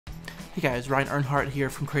Hey guys, Ryan Earnhardt here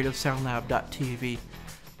from CreativeSoundLab.tv.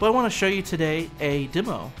 But I want to show you today a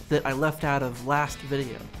demo that I left out of last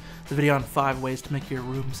video. The video on 5 ways to make your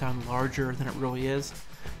room sound larger than it really is.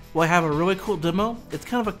 Well, I have a really cool demo. It's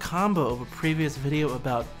kind of a combo of a previous video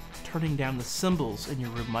about turning down the cymbals in your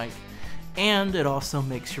room mic. And it also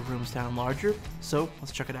makes your room sound larger. So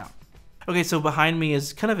let's check it out. Okay, so behind me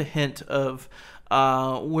is kind of a hint of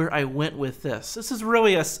where I went with this. This is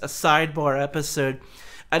really a sidebar episode.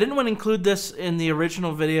 I didn't want to include this in the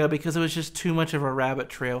original video because it was just too much of a rabbit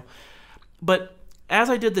trail. But as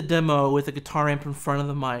I did the demo with the guitar amp in front of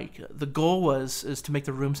the mic, the goal is to make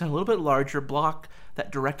the room sound a little bit larger, block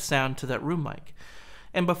that direct sound to that room mic.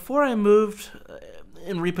 And before I moved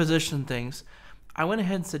and repositioned things, I went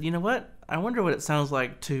ahead and said, you know what? I wonder what it sounds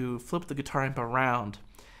like to flip the guitar amp around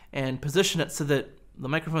and position it so that the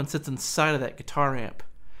microphone sits inside of that guitar amp,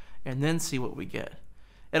 and then see what we get.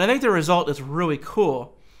 And I think the result is really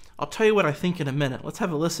cool. I'll tell you what I think in a minute. Let's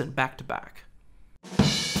have a listen back to back.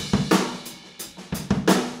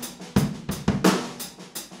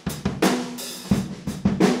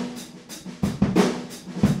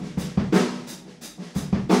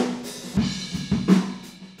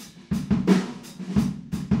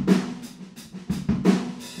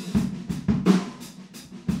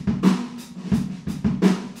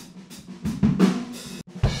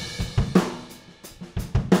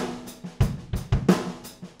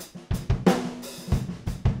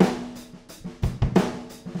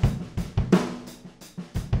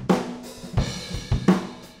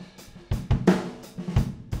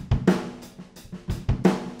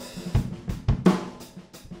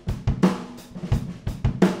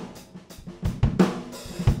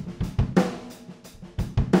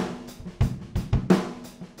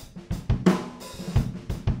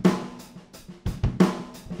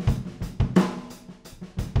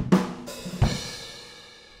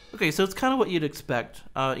 Okay, so it's kind of what you'd expect.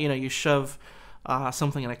 You know, you shove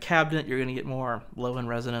something in a cabinet, you're going to get more low-end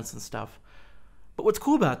resonance and stuff. But what's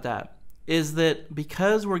cool about that is that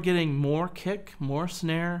because we're getting more kick, more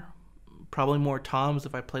snare, probably more toms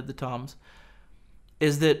if I played the toms,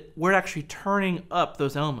 is that we're actually turning up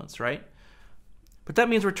those elements, right? But that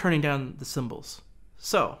means we're turning down the cymbals.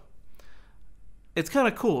 So it's kind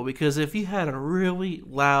of cool because if you had a really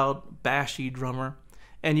loud, bashy drummer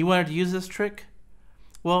and you wanted to use this trick,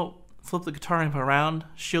 well, flip the guitar amp around,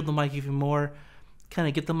 shield the mic even more, kind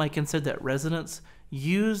of get the mic inside that resonance.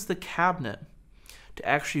 Use the cabinet to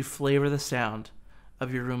actually flavor the sound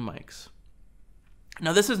of your room mics.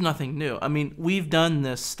 Now, this is nothing new. I mean, we've done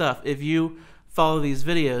this stuff. If you follow these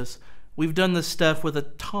videos, we've done this stuff with a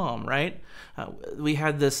tom, right? We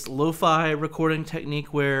had this lo-fi recording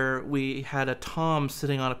technique where we had a tom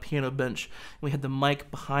sitting on a piano bench. We had the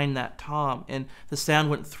mic behind that tom, and the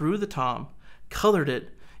sound went through the tom, colored it,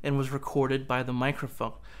 and was recorded by the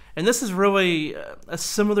microphone. And this is really a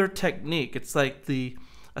similar technique. It's like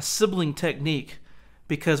a sibling technique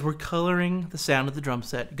because we're coloring the sound of the drum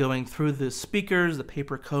set, going through the speakers, the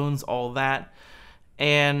paper cones, all that,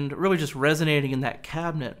 and really just resonating in that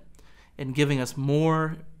cabinet and giving us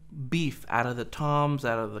more beef out of the toms,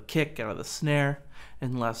 out of the kick, out of the snare,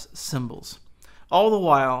 and less cymbals. All the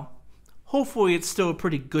while, hopefully it's still a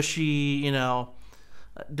pretty gushy, you know,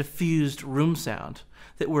 diffused room sound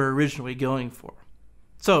that we're originally going for.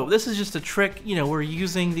 So this is just a trick. You know, we're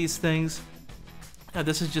using these things.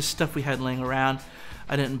 This is just stuff we had laying around.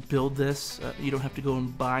 I didn't build this. You don't have to go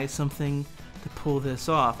and buy something to pull this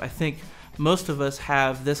off. I think most of us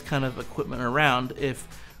have this kind of equipment around. If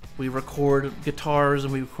we record guitars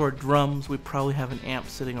and we record drums, we probably have an amp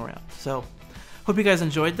sitting around. So hope you guys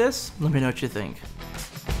enjoyed this. Let me know what you think.